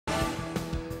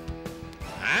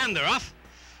And they're off.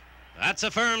 That's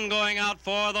Affirmed going out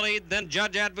for the lead. Then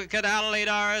Judge Advocate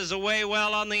Alidar is away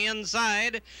well on the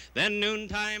inside. Then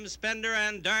Noontime Spender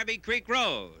and Darby Creek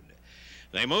Road.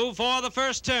 They move for the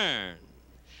first turn.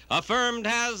 Affirmed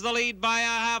has the lead by a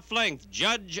half length.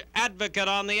 Judge Advocate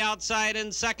on the outside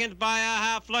in second by a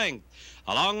half length.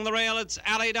 Along the rail, it's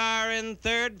Alidar in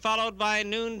third, followed by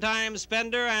Noontime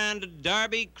Spender and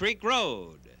Darby Creek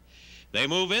Road. They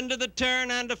move into the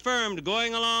turn, and Affirmed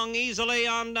going along easily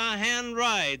on the hand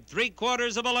ride,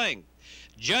 3/4 of a length.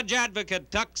 Judge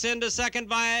Advocate tucks into second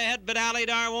by a head, but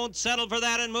Alidar won't settle for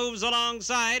that and moves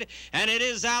alongside. And it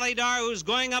is Alidar who's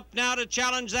going up now to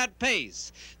challenge that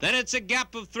pace. Then it's a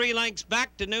gap of 3 lengths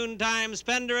back to Noontime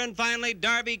Spender and finally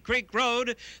Darby Creek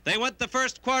Road. They went the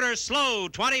first quarter slow,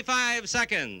 25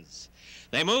 seconds.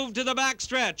 They move to the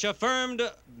backstretch. Affirmed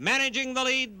managing the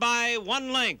lead by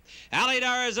 1 length.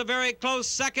 Alidar is a very close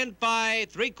second by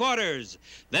 3/4.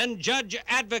 Then Judge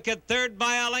Advocate third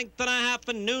by a length and a half,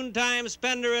 and Noontime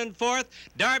Spender in fourth.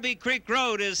 Darby Creek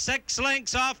Road is 6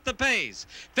 lengths off the pace.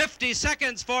 50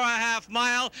 seconds for a half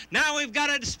mile. Now we've got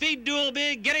a speed duel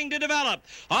beginning to develop.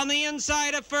 On the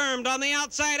inside, Affirmed. On the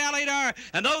outside, Alidar.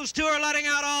 And those two are letting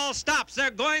out all stops.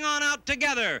 They're going on out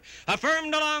together.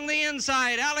 Affirmed along the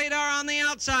inside. Alidar on the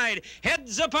outside.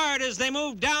 Heads apart as they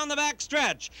move down the back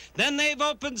stretch. Then they've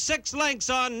opened 6 lengths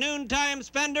on Noontime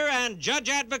Spender and Judge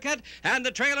Advocate, and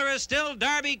the trailer is still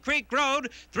Darby Creek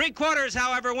Road. 3/4,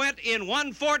 however, went in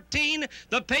 1:14.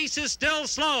 The pace is still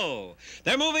slow.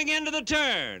 They're moving into the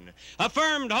turn.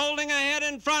 Affirmed holding ahead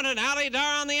in front, and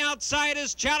Alidar on the outside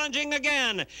is challenging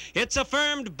again. It's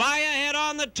Affirmed by ahead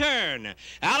on the turn.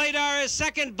 Alidar is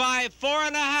second by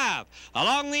 4.5.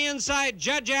 Along the inside,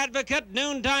 Judge Advocate,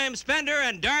 Noontime Spender,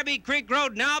 and Darby Creek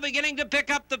Road now beginning to pick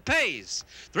up the pace.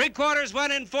 3/4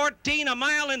 went in 14, a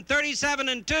mile in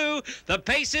 37.2. The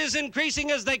pace is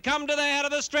increasing as they come to the head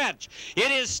of the stretch.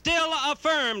 It is still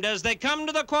Affirmed as they come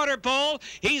to the quarter pole.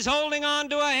 He's holding on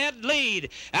to a head lead.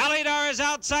 Alidar is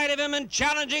outside of him and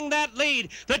challenging that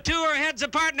lead. The two are heads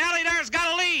apart, and Alidar's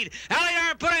got a lead.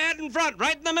 Alidar put ahead in front,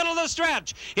 right in the middle of the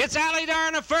stretch. It's Alidar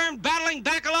and Affirmed battling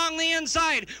back along the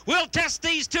inside. We'll test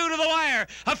these two to the wire.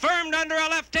 Affirmed under a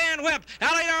left-hand whip.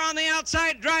 Alidar on the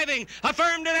outside driving.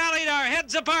 Affirmed and Alidar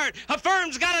heads apart.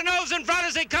 Affirmed's got a nose in front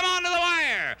as they come on to the